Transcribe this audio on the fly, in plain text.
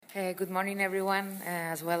Good morning, everyone.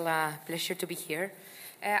 As well, pleasure to be here.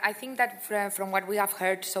 I think that from what we have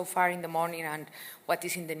heard so far in the morning and what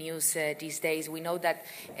is in the news these days, we know that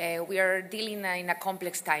we are dealing in a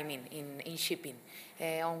complex time in shipping.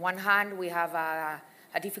 On one hand, we have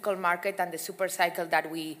a difficult market and the super cycle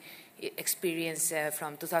that we experienced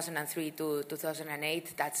from 2003 to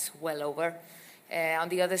 2008, that's well over. On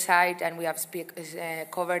the other side, and we have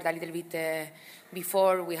covered a little bit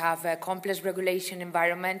before, we have a complex regulation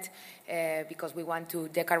environment because we want to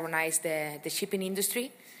decarbonize the shipping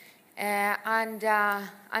industry. And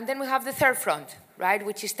then we have the third front, right,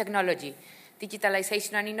 which is technology,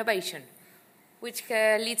 digitalization and innovation, which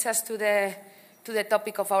leads us to the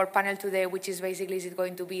topic of our panel today, which is basically, is it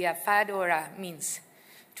going to be a fad or a means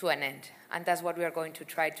to an end? And that's what we are going to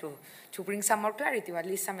try to bring some more clarity, or at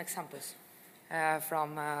least some examples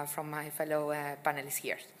from my fellow panelists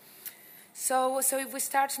here. So if we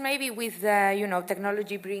start maybe with,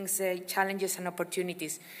 technology brings challenges and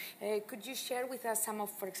opportunities. Could you share with us some of,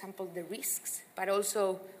 for example, the risks, but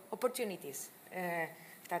also opportunities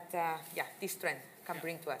that this trend can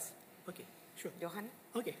bring to us? Okay, sure. Johan?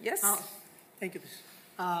 Okay. Yes? Thank you.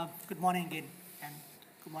 Good morning again, and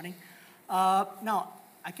good morning. Now,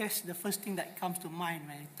 I guess the first thing that comes to mind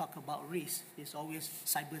when I talk about risk is always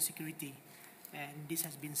cybersecurity. And this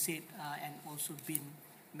has been said and also been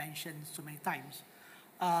mentioned so many times.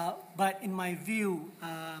 But in my view,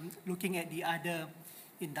 looking at the other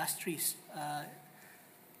industries,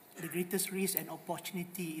 the greatest risk and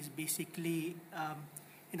opportunity is basically,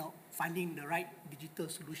 finding the right digital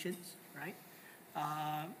solutions, right?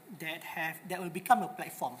 That will become a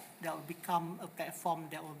platform. That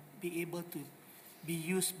will be able to be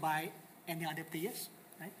used by any other players,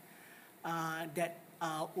 right? That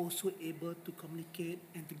are also able to communicate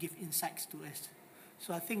and to give insights to us.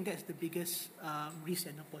 So I think that's the biggest risk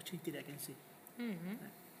and opportunity that I can see. Mm-hmm.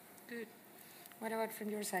 Right. Good. What about from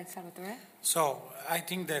your side, Salvatore? So I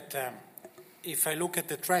think that if I look at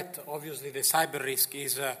the threat, obviously the cyber risk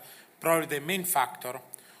is probably the main factor,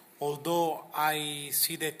 although I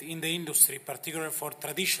see that in the industry, particularly for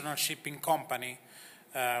traditional shipping company,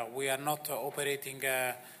 we are not operating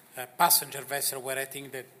a passenger vessel where I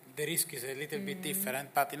think that the risk is a little bit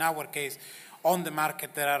different, but in our case, on the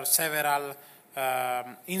market, there are several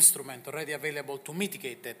instruments already available to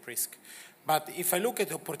mitigate that risk. But if I look at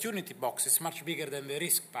the opportunity box, it's much bigger than the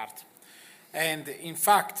risk part. And in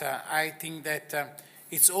fact, I think that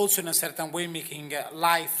it's also in a certain way making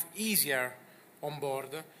life easier on board.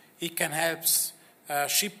 It can help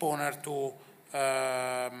ship owner to,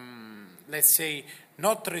 let's say,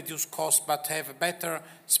 not reduce costs, but have better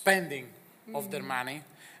spending of their money.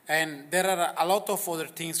 And there are a lot of other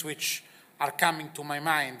things which are coming to my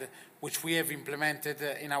mind, which we have implemented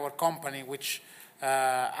in our company, which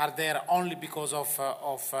are there only because of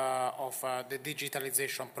the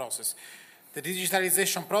digitalization process. The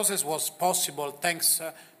digitalization process was possible thanks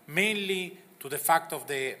mainly to the fact of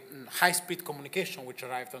the high-speed communication which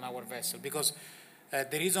arrived on our vessel, because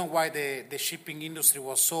the reason why the shipping industry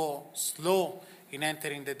was so slow in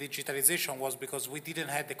entering the digitalization was because we didn't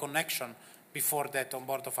have the connection before that on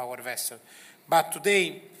board of our vessel. But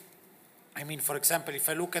today, I mean, for example, if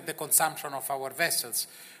I look at the consumption of our vessels,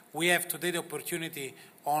 we have today the opportunity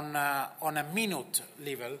on a minute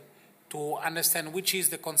level to understand which is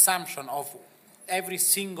the consumption of every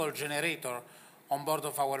single generator on board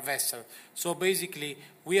of our vessel. So basically,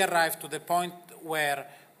 we arrive to the point where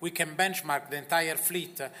we can benchmark the entire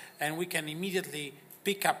fleet and we can immediately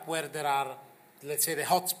pick up where there are, let's say, the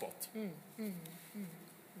hotspot.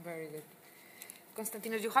 Very good.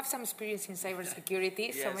 Konstantinos, you have some experience in cybersecurity,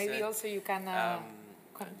 yes, so maybe also you can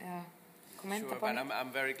comment sure, upon but it.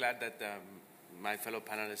 I'm very glad that my fellow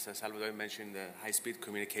panelist Salvador mentioned the high-speed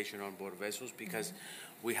communication on board vessels, because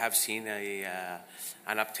we have seen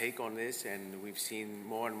an uptake on this, and we've seen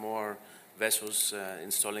more and more vessels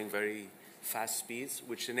installing very fast speeds,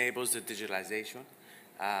 which enables the digitalization.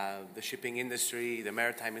 The shipping industry, the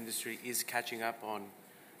maritime industry is catching up on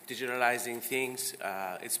digitalizing things.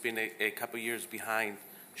 It's been a couple years behind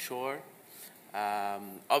shore.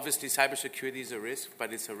 Obviously, cybersecurity is a risk,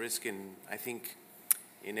 but it's a risk I think,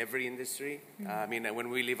 in every industry. I mean, when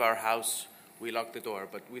we leave our house, we lock the door,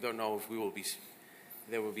 but we don't know if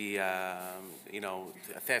there will be, a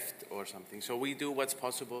theft or something. So we do what's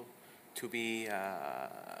possible to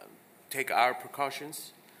take our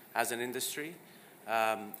precautions as an industry.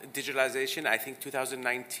 Digitalization, I think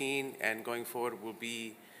 2019 and going forward will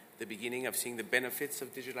be the beginning of seeing the benefits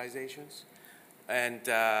of digitalizations. And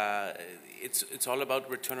it's all about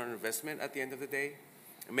return on investment at the end of the day,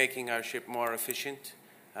 making our ship more efficient,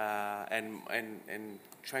 and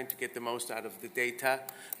trying to get the most out of the data.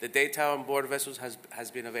 The data on board vessels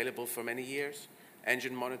has been available for many years.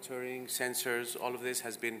 Engine monitoring, sensors, all of this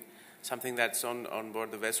has been something that's on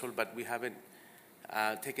board the vessel, but we haven't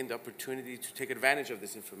taken the opportunity to take advantage of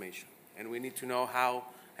this information. And we need to know how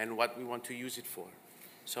and what we want to use it for.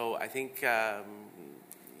 So I think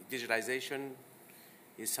digitalization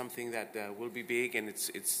is something that will be big, and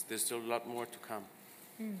there's still a lot more to come.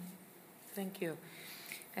 Thank you.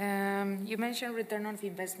 You mentioned return on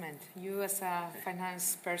investment. You as a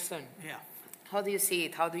finance person, Yeah. how do you see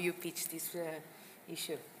it? How do you pitch this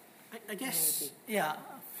issue? I guess,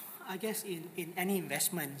 I guess in any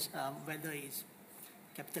investments, whether it's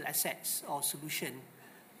capital assets or solution,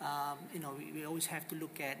 we always have to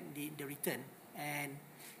look at the return. And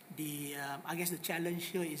I guess the challenge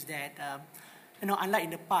here is that, unlike in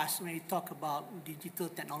the past, when you talk about digital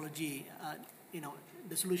technology,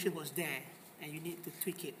 the solution was there, and you need to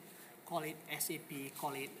tweak it, call it SAP,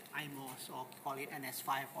 call it IMOS, or call it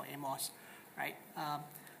NS5 or AMOS, right?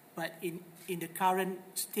 But in the current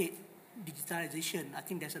state, digitalization, I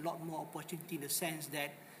think there's a lot more opportunity in the sense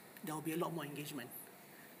that there will be a lot more engagement,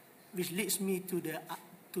 which leads me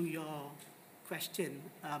to your question.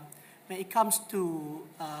 When it comes to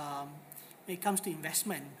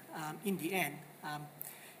investment, in the end,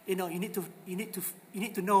 you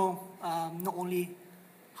need to know not only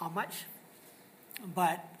how much,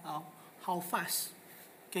 but how fast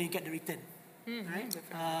can you get the return, right?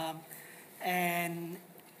 And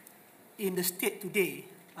in the state today,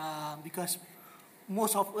 because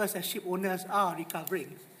most of us as ship owners are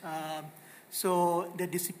recovering, so the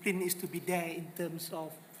discipline needs to be there in terms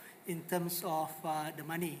of the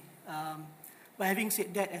money. But having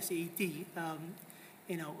said that, as AET,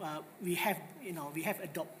 we have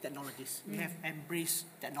adopted technologies, we have embraced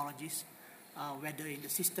technologies, whether in the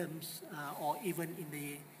systems or even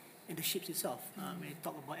in the ships itself. When you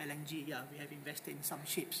talk about LNG, we have invested in some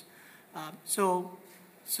ships. So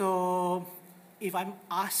if I'm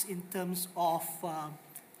asked in terms of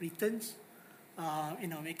returns,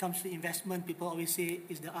 when it comes to investment, people always say,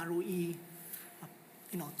 is the ROE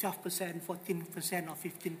 12%, 14%, or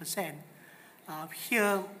 15%?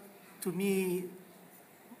 Here, to me,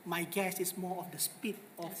 my guess is more of the speed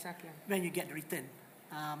of when you get the return.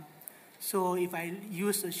 So if I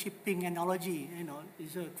use a shipping analogy,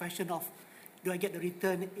 it's a question of, do I get the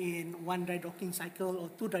return in one dry docking cycle or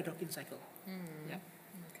two dry docking cycle? Yeah.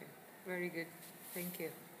 Okay, very good. Thank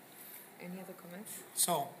you. Any other comments?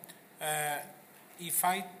 So, if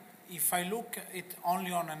I look at it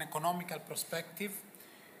only on an economical perspective,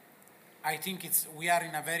 I think we are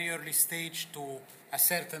in a very early stage to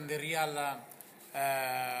ascertain the real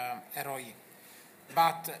ROE.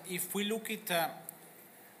 But if we look at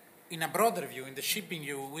in a broader view, in the shipping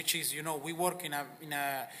view, which is, we work in an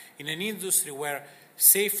industry where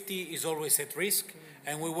safety is always at risk,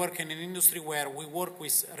 and we work in an industry where we work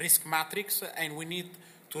with risk matrix, and we need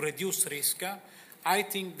to reduce risk. I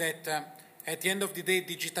think that at the end of the day,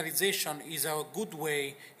 digitalization is a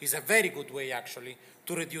very good way actually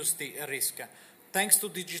to reduce the risk. Thanks to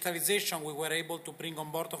digitalization, we were able to bring on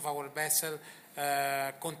board of our vessel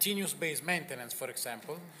continuous base maintenance, for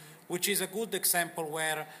example, which is a good example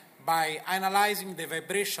where by analyzing the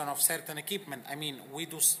vibration of certain equipment, we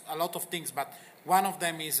do a lot of things, but one of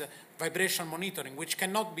them is vibration monitoring, which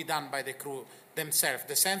cannot be done by the crew themselves.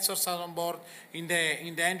 The sensors are on board. In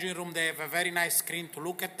the engine room, they have a very nice screen to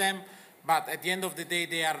look at them, but at the end of the day,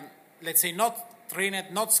 they are, let's say, not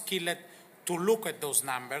trained, not skilled to look at those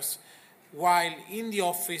numbers, while in the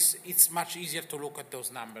office, it's much easier to look at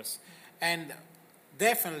those numbers. And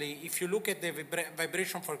definitely, if you look at the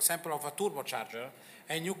vibration, for example, of a turbocharger,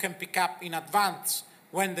 and you can pick up in advance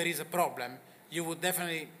when there is a problem, you would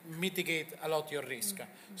definitely mitigate a lot your risk.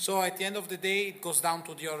 So at the end of the day, it goes down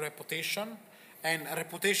to your reputation, and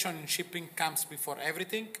reputation in shipping comes before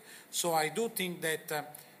everything. So I do think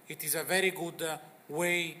that it is a very good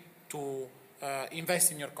way to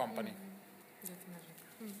invest in your company.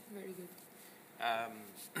 Definitely. Very good.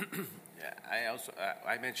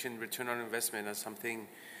 I mentioned return on investment as something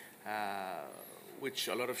which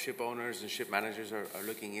a lot of ship owners and ship managers are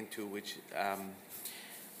looking into, which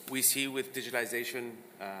we see with digitalization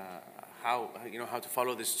how to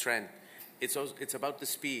follow this trend. It's about the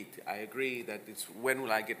speed. I agree that it's when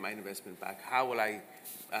will I get my investment back? How will I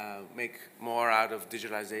make more out of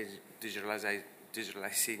digitalizing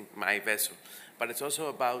my vessel? But it's also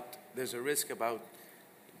about, there's a risk about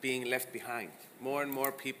being left behind. More and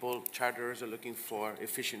more people, charterers, are looking for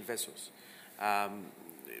efficient vessels,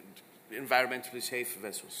 environmentally safe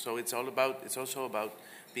vessels. So it's also about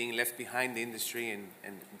being left behind the industry and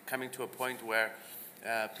coming to a point where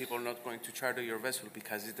people are not going to charter your vessel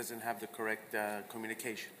because it doesn't have the correct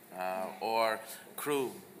communication, or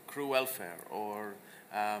crew welfare, or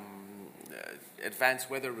advanced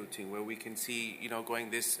weather routing, where we can see, going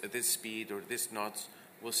this speed or this knots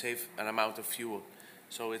will save an amount of fuel.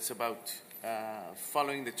 So it's about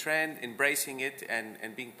following the trend, embracing it,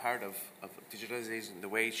 and being part of digitalization, the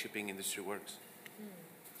way shipping industry works.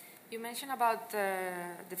 You mentioned about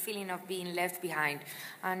the feeling of being left behind,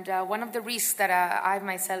 and one of the risks that I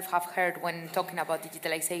myself have heard when talking about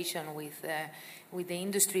digitalization with the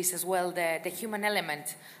industries as well, the human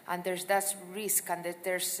element, and there's that risk, and that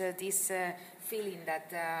there's this feeling that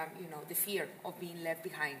the fear of being left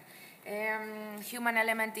behind. Human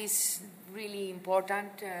element is really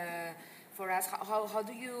important for us. How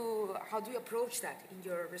do you approach that in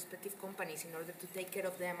your respective companies in order to take care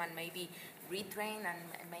of them and maybe retrain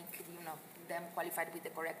and make them qualified with the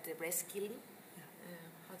correct reskilling?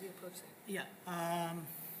 How do you approach that? Yeah.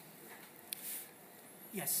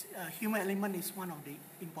 Yes, human element is one of the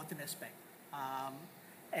important aspects.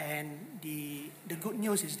 And the good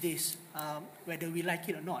news is this: whether we like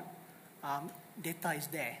it or not, data is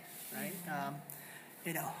there, right?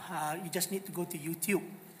 You just need to go to YouTube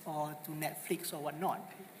or to Netflix or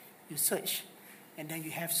whatnot. You search, and then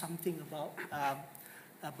you have something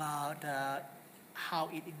about how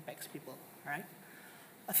it impacts people, right?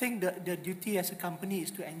 I think the duty as a company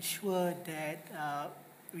is to ensure that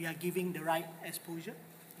we are giving the right exposure,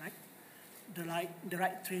 right? The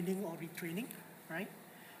right training or retraining, right?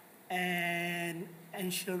 And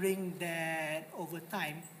ensuring that over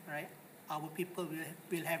time, right, our people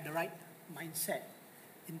will have the right mindset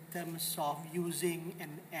in terms of using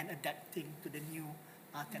and adapting to the new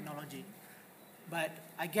technology. But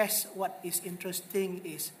I guess what is interesting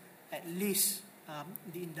is at least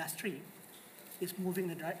the industry is moving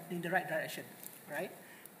in the right direction, right?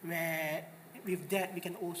 Where with that we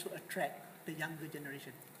can also attract the younger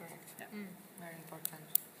generation. Correct. Yeah. Very important.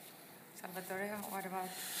 Salvatore, what about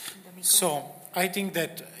D'Amico? So I think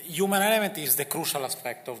that human element is the crucial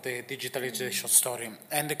aspect of the digitalization story,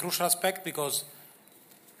 and the crucial aspect because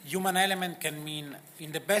human element can mean,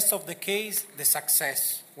 in the best of the case, the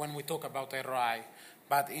success when we talk about ROI,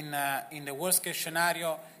 but in the worst case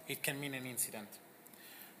scenario, it can mean an incident.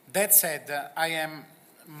 That said, I am,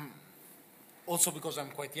 also because I'm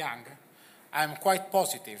quite young, I'm quite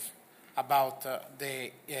positive about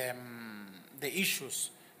the issues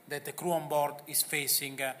that the crew on board is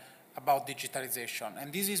facing about digitalization.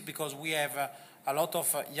 And this is because we have a lot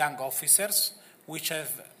of young officers which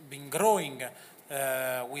have been growing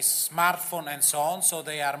with smartphone and so on, so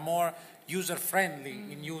they are more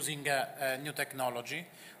user-friendly in using new technology.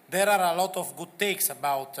 There are a lot of good takes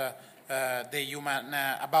about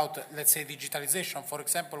let's say, digitalization. For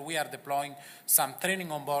example, we are deploying some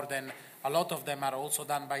training on board, and a lot of them are also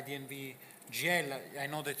done by DNV GL. I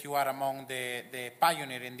know that you are among the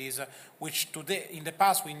pioneer in this, which today, in the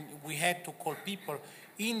past, we had to call people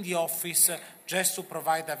in the office just to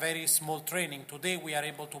provide a very small training. Today we are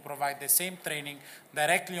able to provide the same training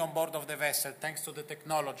directly on board of the vessel, thanks to the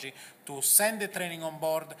technology, to send the training on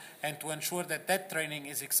board and to ensure that that training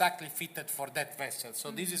is exactly fitted for that vessel.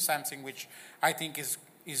 So this is something which I think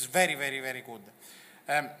is very, very, very good.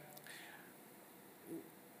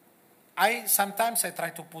 Sometimes I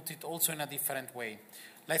try to put it also in a different way.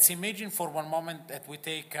 Let's imagine for one moment that we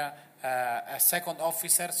take a second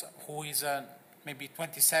officer who is maybe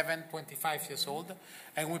 27, 25 years old,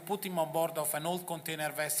 and we put him on board of an old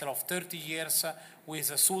container vessel of 30 years with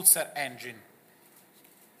a Sulzer engine.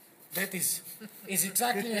 That is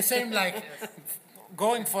exactly the same like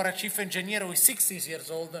going for a chief engineer who is 60 years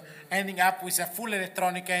old, ending up with a full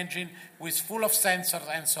electronic engine with full of sensors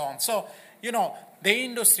and so on. So, the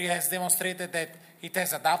industry has demonstrated that it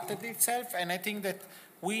has adapted itself, and I think that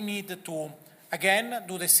we need to, again,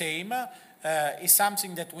 do the same. It's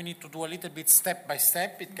something that we need to do a little bit step by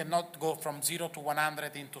step. It cannot go from 0 to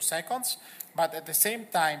 100 in 2 seconds, but at the same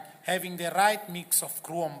time, having the right mix of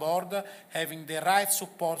crew on board, having the right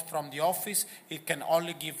support from the office, it can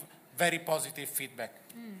only give very positive feedback.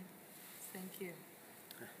 Thank you.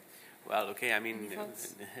 Well, okay, I mean,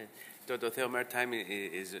 Totheo Maritime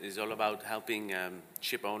is all about helping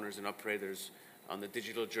ship owners and operators on the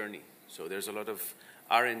digital journey. So there's a lot of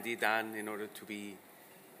R&D done in order to be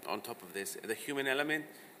on top of this. The human element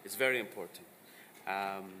is very important.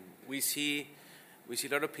 We see a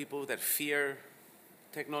lot of people that fear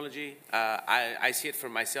technology. I see it for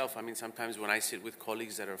myself. I mean, sometimes when I sit with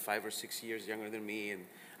colleagues that are 5 or 6 years younger than me, and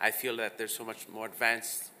I feel that they're so much more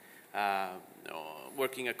advanced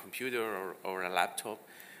working a computer or a laptop.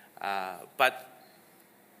 But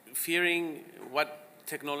fearing what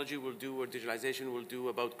technology will do or digitalization will do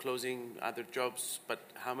about closing other jobs, but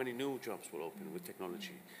how many new jobs will open with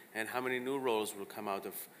technology? And how many new roles will come out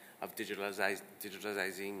of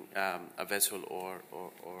digitalizing a vessel or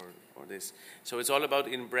this? So it's all about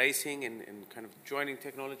embracing and kind of joining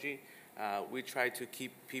technology. We try to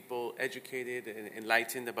keep people educated and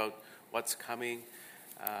enlightened about what's coming.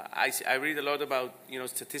 I read a lot about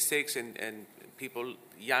statistics and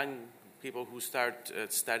young people who start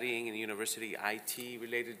studying in university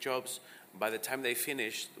IT-related jobs. By the time they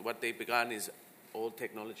finish, what they began is old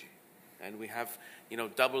technology, and we have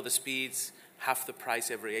double the speeds, half the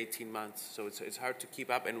price every 18 months. So it's hard to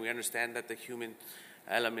keep up, and we understand that the human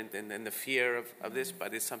element and the fear of this,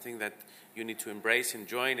 but it's something that you need to embrace and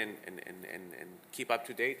join and keep up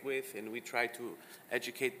to date with. And we try to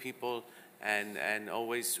educate people, and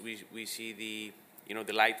always we see the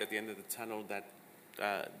light at the end of the tunnel that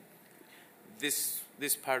this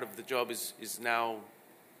part of the job is now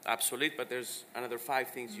obsolete, but there's another 5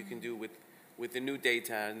 things you can do with the new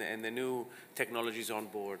data and the new technologies on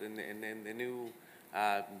board and the new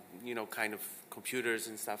kind of computers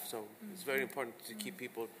and stuff. So it's very important to keep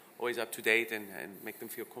people always up to date and make them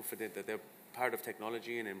feel confident that they're part of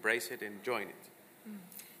technology and embrace it and join it.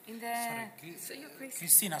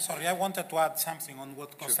 Cristina, sorry, I wanted to add something on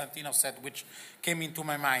what Constantino said, which came into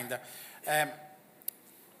my mind.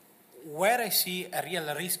 Where I see a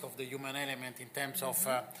real risk of the human element in terms of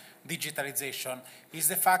digitalization is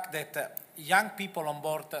the fact that young people on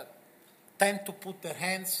board tend to put their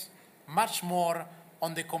hands much more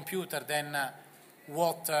on the computer than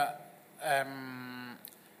what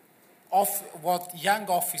young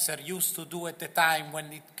officers used to do at the time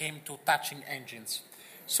when it came to touching engines.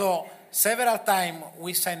 So several times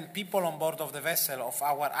we send people on board of the vessel of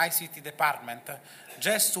our ICT department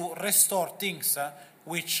just to restore things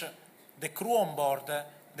which the crew on board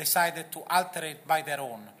decided to alter it by their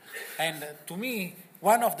own. And to me,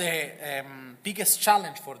 one of the biggest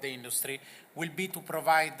challenge for the industry will be to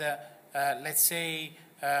provide, let's say,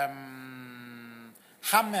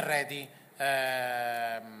 hammer-ready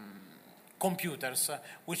computers,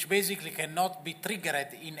 which basically cannot be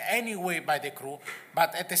triggered in any way by the crew,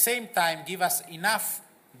 but at the same time give us enough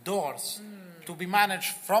doors to be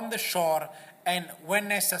managed from the shore and, when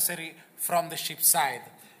necessary, from the ship side.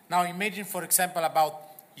 Now imagine, for example, about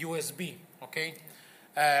USB, okay?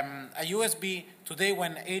 A USB, today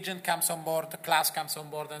when agent comes on board, the class comes on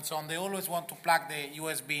board and so on, they always want to plug the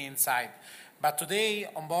USB inside. But today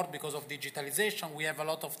on board, because of digitalization, we have a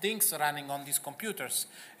lot of things running on these computers.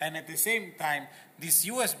 And at the same time, this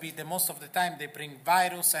USB, the most of the time, they bring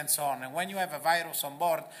virus and so on. And when you have a virus on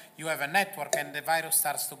board, you have a network and the virus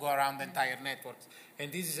starts to go around the entire network.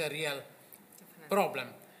 And this is a real problem.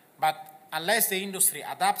 But unless the industry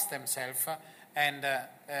adapts themselves and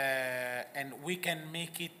we can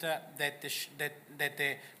make it that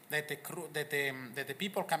the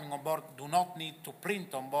people coming on board do not need to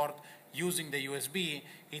print on board using the USB,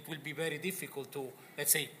 it will be very difficult to,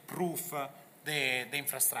 let's say, proof the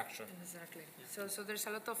infrastructure. Exactly. So there's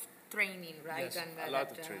a lot of training, right? Yes, and a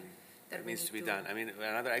lot of training that needs to be done. I mean,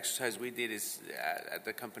 another exercise we did is at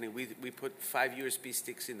the company, we put 5 USB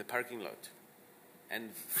sticks in the parking lot.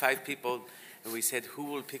 And 5 people, and we said, who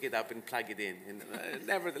will pick it up and plug it in? And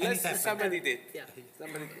nevertheless, somebody did. Yeah.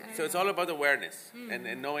 So it's all about awareness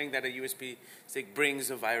and knowing that a USB stick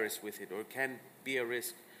brings a virus with it or can be a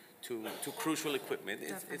risk to crucial equipment.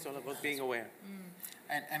 It's all about being aware.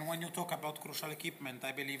 And when you talk about crucial equipment,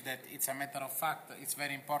 I believe that it's a matter of fact. It's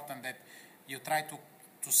very important that you try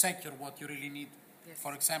to secure what you really need. Yes.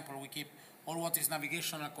 For example, we keep all what is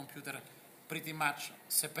navigational computer pretty much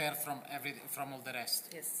separate from all the rest.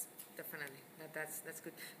 Yes, definitely. That's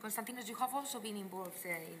good. Constantinos, you have also been involved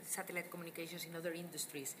in satellite communications in other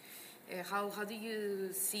industries. How do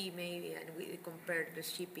you see maybe and compare the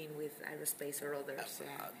shipping with aerospace or others?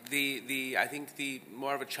 I think the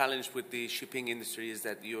more of a challenge with the shipping industry is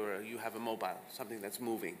that you have a mobile, something that's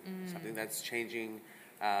moving, something that's changing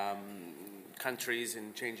countries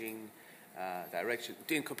and changing direction.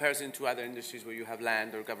 In comparison to other industries where you have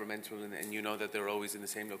land or governmental and you know that they're always in the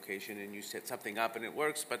same location and you set something up and it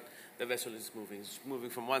works, but the vessel is moving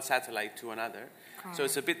from one satellite to another. Oh. So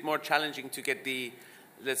it's a bit more challenging to get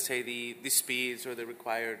let's say the speeds or the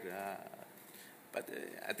required, but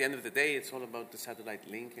at the end of the day, it's all about the satellite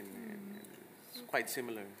link and it's quite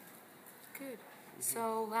similar. Good.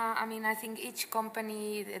 So, I think each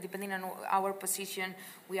company, depending on our position,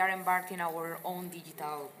 we are embarked in our own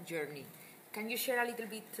digital journey. Can you share a little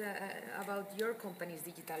bit about your company's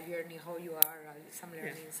digital journey, how you are, some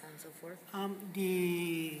learnings and so forth?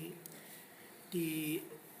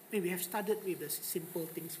 We have started with the simple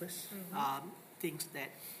things first. things that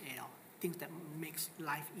things that makes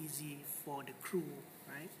life easy for the crew,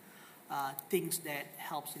 right? Things that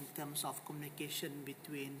helps in terms of communication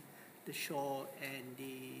between the shore and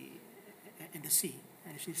the sea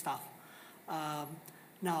staff.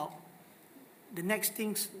 Now, the next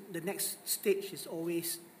stage is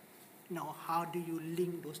always, how do you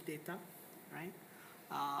link those data, right?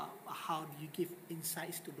 How do you give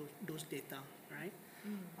insights to those data, right?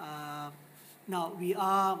 Now we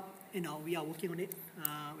are working on it.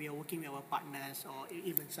 We are working with our partners or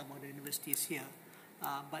even some other universities here.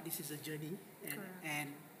 But this is a journey, and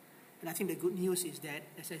I think the good news is that,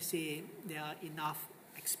 as I say, there are enough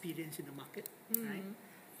experience in the market, right?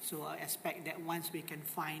 So I expect that once we can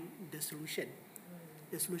find the solution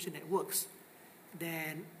that works,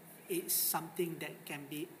 then it's something that can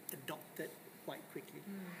be adopted quite quickly.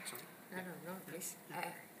 So, No, please.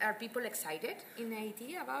 Are people excited in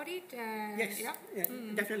IT about it? Yes,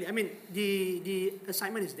 definitely. I mean, the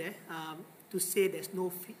assignment is there to say there's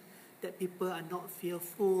that people are not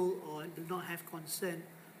fearful or do not have concern.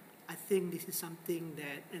 I think this is something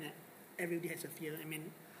that everybody has a fear. I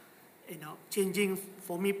mean, changing,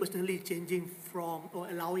 for me personally, changing from or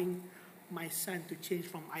allowing my son to change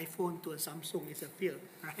from iPhone to a Samsung is a fear,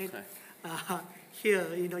 right?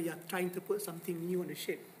 Here, you're trying to put something new on the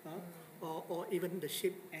ship, or even the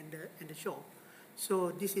ship and the shore.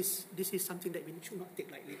 So this is something that we should not take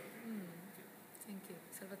lightly. Thank you,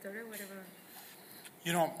 Salvatore. Whatever.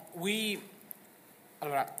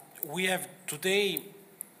 We have today.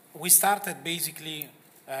 We started basically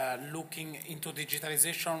looking into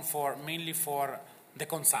digitalization mainly for the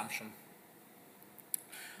consumption.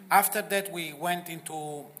 After that, we went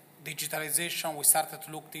into digitalization. We started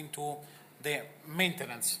to look into the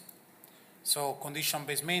maintenance, so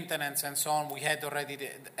condition-based maintenance and so on. We had already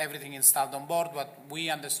everything installed on board, but we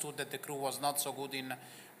understood that the crew was not so good in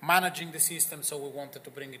managing the system, so we wanted to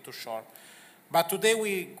bring it to shore. But today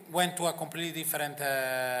we went to a completely different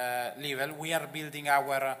level. We are building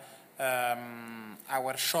our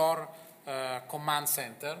shore command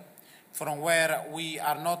center, from where we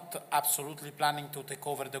are not absolutely planning to take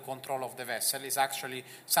over the control of the vessel. It's actually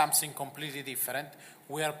something completely different.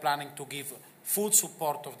 We are planning to give full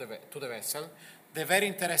support to the vessel. The very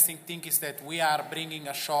interesting thing is that we are bringing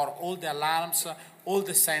ashore all the alarms, all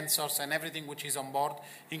the sensors and everything which is on board,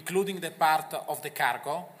 including the part of the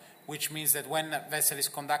cargo, which means that when a vessel is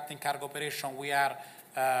conducting cargo operation, we are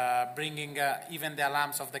bringing even the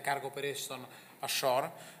alarms of the cargo operation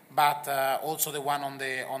ashore, but also the one on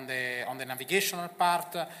the navigational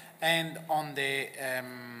part and on the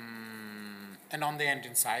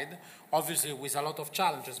engine side. Obviously, with a lot of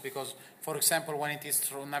challenges, because, for example, when it is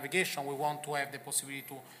through navigation, we want to have the possibility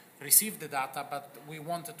to receive the data, but we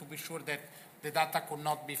wanted to be sure that the data could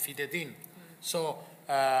not be fed in. So,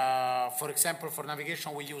 for example, for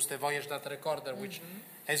navigation, we use the Voyage Data Recorder, which,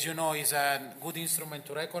 as you know, is a good instrument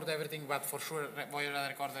to record everything, but for sure, Voyage Data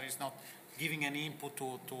Recorder is not giving any input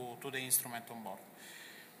to the instrument on board.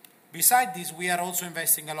 Besides this, we are also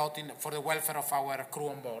investing a lot for the welfare of our crew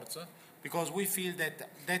on board, because we feel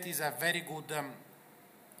that is a very good,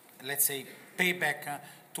 let's say, payback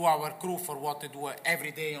to our crew for what they do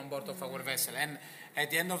every day on board of our vessel. And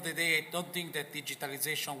at the end of the day, I don't think that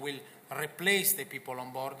digitalization will replace the people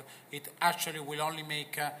on board. It actually will only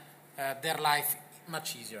make their life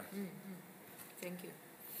much easier. Thank you.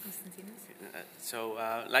 Constantinos? So,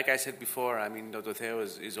 like I said before, I mean, Dototeo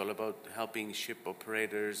is all about helping ship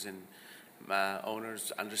operators and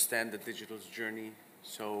owners understand the digital journey.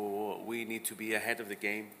 So we need to be ahead of the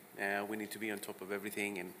game. We need to be on top of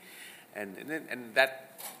everything, and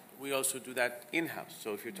that we also do that in-house.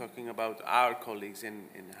 So if you're talking about our colleagues and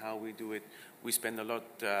how we do it, we spend a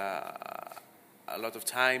lot of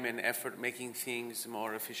time and effort making things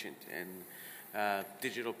more efficient and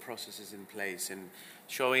digital processes in place, and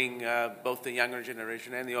showing both the younger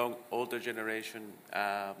generation and the older generation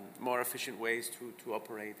more efficient ways to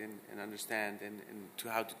operate and understand and to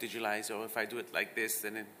how to digitalize. Or if I do it like this,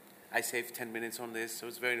 then I save 10 minutes on this. So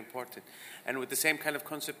it's very important. And with the same kind of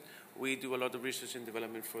concept, we do a lot of research and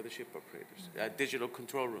development for the ship operators. Digital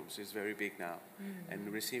control rooms is very big now,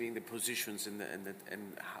 and receiving the positions and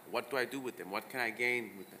what do I do with them? What can I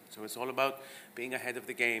gain with them? So it's all about being ahead of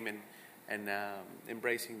the game and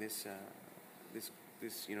embracing this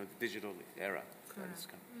digital era.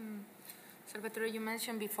 Salvatore, you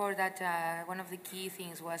mentioned before that one of the key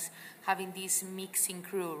things was having this mixing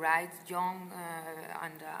crew, right? Young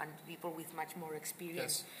and people with much more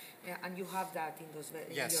experience. Yes. And you have that in those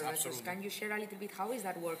yes, your absolutely. Can you share a little bit how is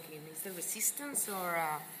that working? Is there resistance or?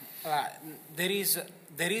 There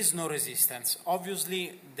is no resistance.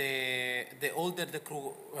 Obviously, the older the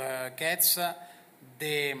crew gets,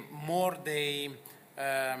 the more they,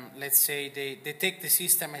 let's say, they take the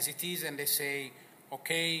system as it is and they say,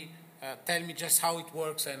 okay, tell me just how it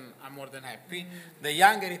works and I'm more than happy. The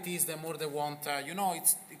younger it is, the more they want,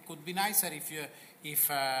 it could be nicer if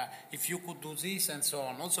you could do this and so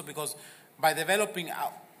on. Also because by developing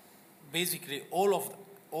basically all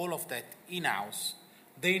of that in-house,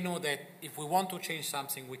 they know that if we want to change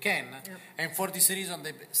something, we can. Yep. And for this reason,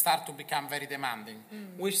 they start to become very demanding,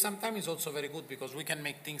 which sometimes is also very good because we can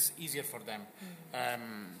make things easier for them.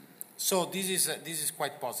 So this is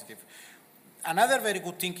quite positive. Another very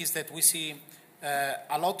good thing is that we see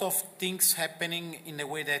a lot of things happening in the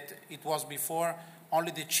way that it was before.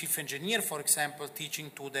 Only the chief engineer, for example,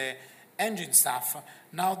 teaching to the engine staff.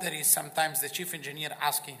 Now there is sometimes the chief engineer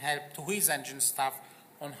asking help to his engine staff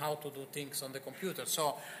on how to do things on the computer.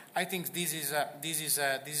 So I think this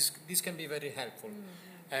can be very helpful.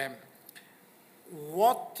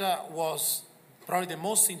 What was probably the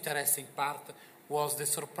most interesting part was the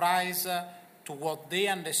surprise to what they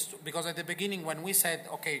understood. Because at the beginning, when we said,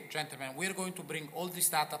 "Okay, gentlemen, we're going to bring all this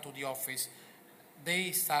data to the office,"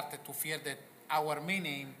 they started to fear that our main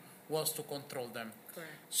aim was to control them.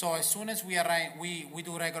 Correct. So as soon as we arrive, we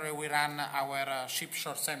do regularly. We run our ship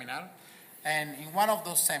shore seminar. And in one of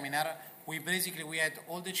those seminars, we had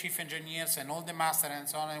all the chief engineers and all the masters and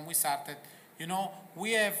so on, and we started,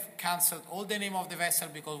 we have cancelled all the name of the vessel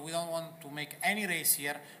because we don't want to make any race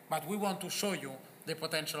here, but we want to show you the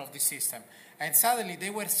potential of the system. And suddenly they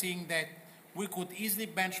were seeing that we could easily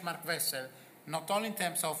benchmark vessel, not only in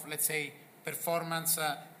terms of, let's say, performance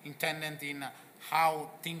intended in how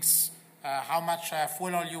things, how much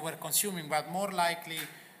fuel oil you were consuming, but more likely,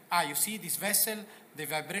 you see this vessel, the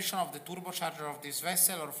vibration of the turbocharger of this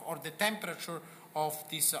vessel or the temperature of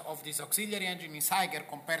this auxiliary engine is higher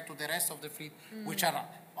compared to the rest of the fleet, which are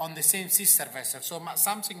on the same sister vessel. So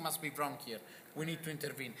something must be wrong here. We need to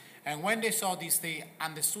intervene. And when they saw this, they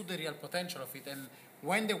understood the real potential of it. And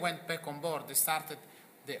when they went back on board,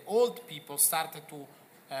 the old people started to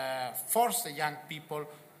force the young people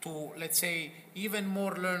to, let's say, even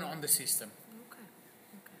more learn on the system.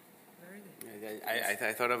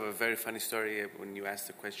 I thought of a very funny story when you asked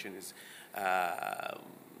the question. Is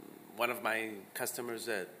one of my customers,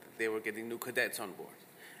 they were getting new cadets on board.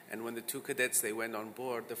 And when the two cadets, they went on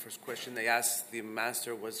board, the first question they asked the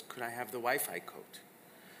master was, could I have the Wi-Fi code?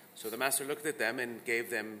 So the master looked at them and gave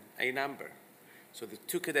them a number. So the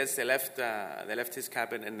two cadets, they left his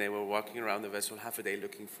cabin and they were walking around the vessel half a day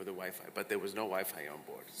looking for the Wi-Fi, but there was no Wi-Fi on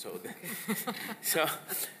board.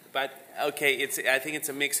 I think it's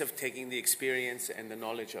a mix of taking the experience and the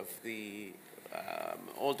knowledge of the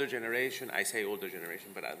older generation. I say older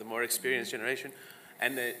generation, but the more experienced generation,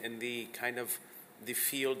 and the kind of the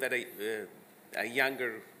field that a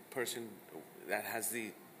younger person that has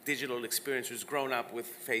the digital experience, who's grown up with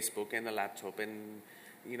Facebook and a laptop, and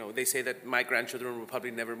they say that my grandchildren will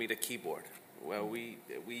probably never meet a keyboard. Well, we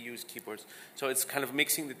use keyboards, so it's kind of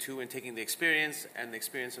mixing the two and taking the experience and the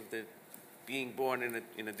experience of the being born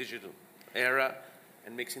in a digital era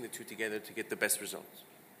and mixing the two together to get the best results.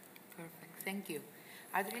 Perfect, thank you.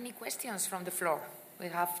 Are there any questions from the floor? We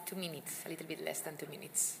have 2 minutes, a little bit less than 2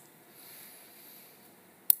 minutes.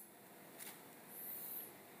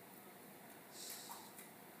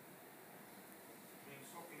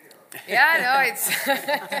 Yeah, no, it's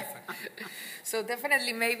so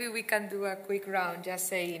definitely maybe we can do a quick round just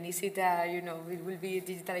saying, is it, it will be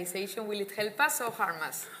digitalization, will it help us or harm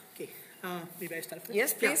us? Okay, maybe I start first?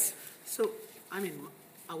 Yes, please. Yeah. So,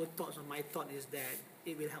 our thoughts or my thought is that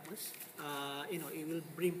it will help us. It will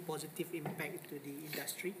bring positive impact to the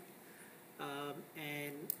industry.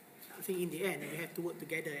 And I think in the end, we have to work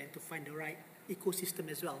together and to find the right ecosystem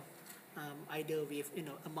as well. Either with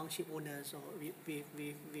among ship owners or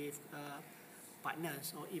with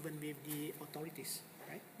partners or even with the authorities,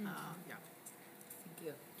 right? Yeah. Thank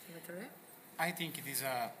you. I think it is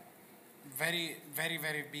a very, very,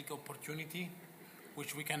 very big opportunity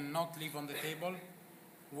which we cannot leave on the table.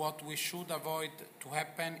 What we should avoid to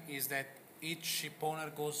happen is that each ship owner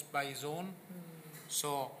goes by his own.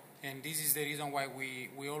 So, and this is the reason why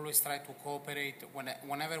we always try to cooperate.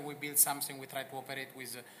 Whenever we build something, we try to cooperate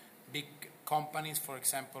with big companies. For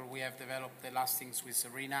example, we have developed the last things with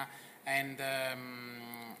Serena and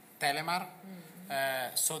Telemar,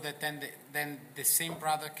 so that then the same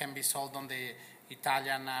product can be sold on the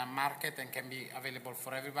Italian market and can be available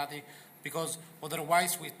for everybody. Because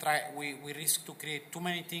otherwise we risk to create too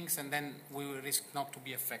many things and then we will risk not to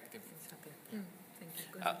be effective. Exactly. Thank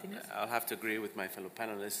I'll have to agree with my fellow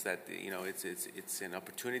panelists that it's an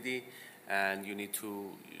opportunity, and you need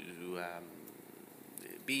to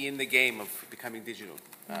be in the game of becoming digital.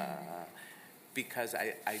 Because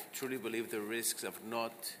I truly believe the risks of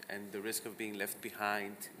not and the risk of being left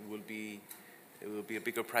behind will be a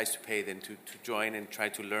bigger price to pay than to join and try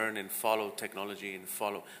to learn and follow technology and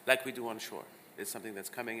follow like we do on shore. It's something that's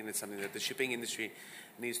coming, and it's something that the shipping industry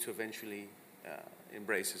needs to eventually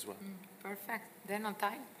embrace as well. Perfect. Then on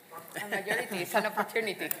time. A majority is an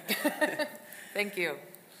opportunity. Thank you.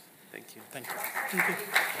 Thank you. Thank you. Thank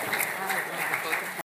you.